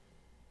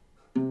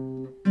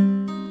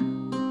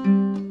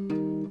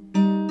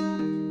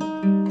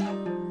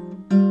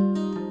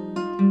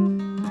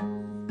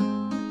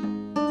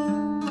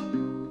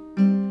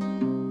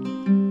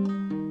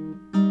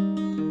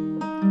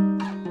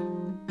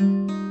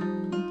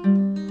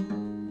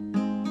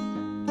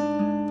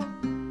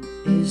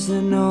Is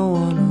there no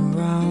one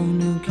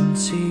around who can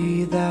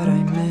see that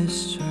I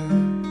missed her?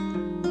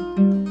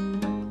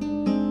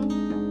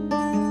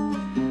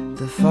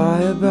 The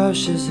fire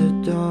brushes the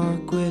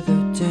dark with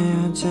her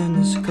dance, and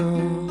this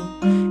girl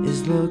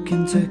is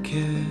looking to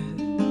kiss.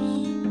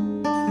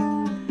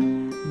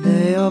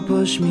 They all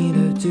push me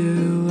to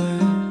do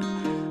it,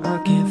 I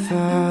can't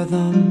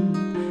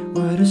fathom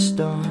where to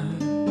start.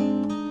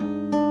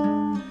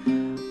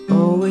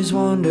 Always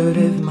wondered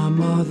if my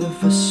mother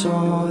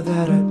foresaw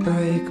that I'd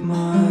break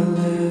my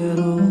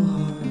little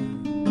heart.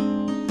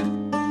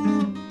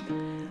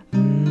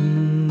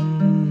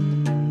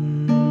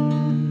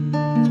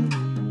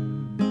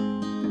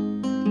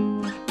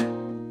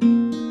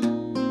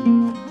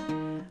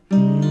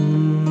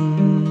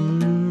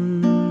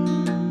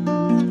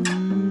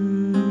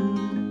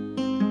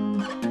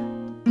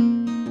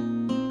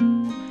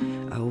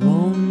 I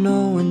won't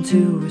know when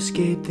to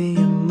escape the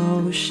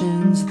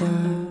emotions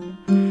that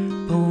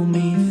pull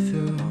me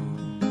through.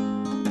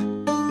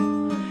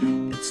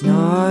 It's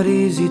not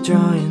easy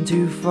trying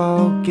to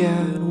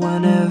forget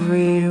when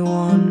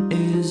everyone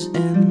is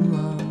in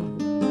love.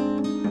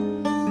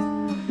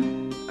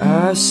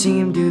 I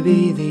seem to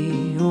be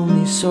the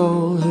only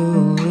soul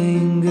who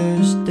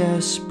lingers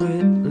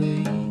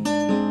desperately.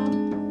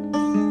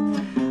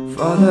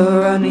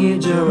 Father, I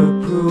need your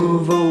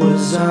approval.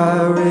 Was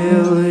I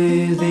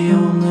really the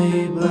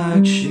only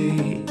black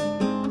sheep?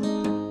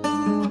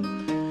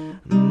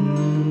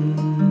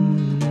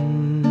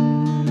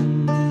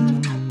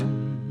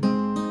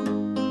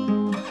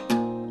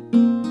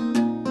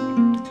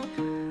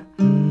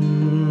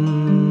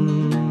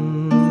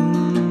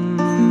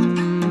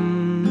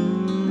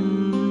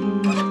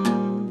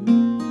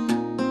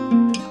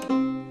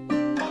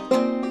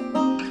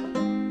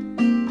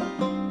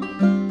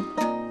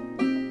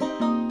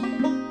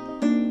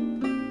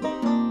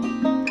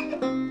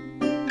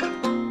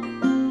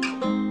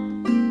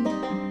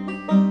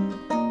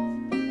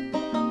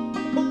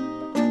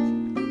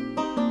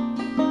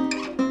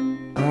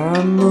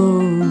 I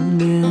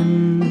moved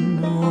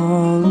in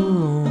all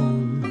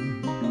alone,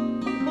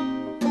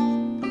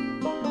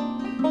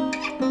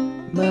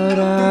 but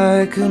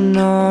I could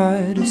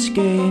not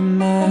escape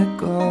my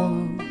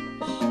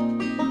ghost.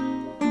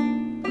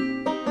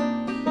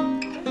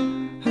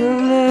 Her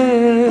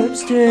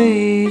lips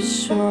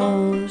taste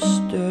so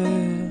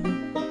still.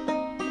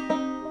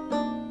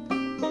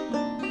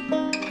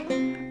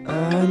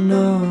 I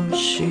know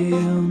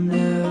she'll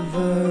never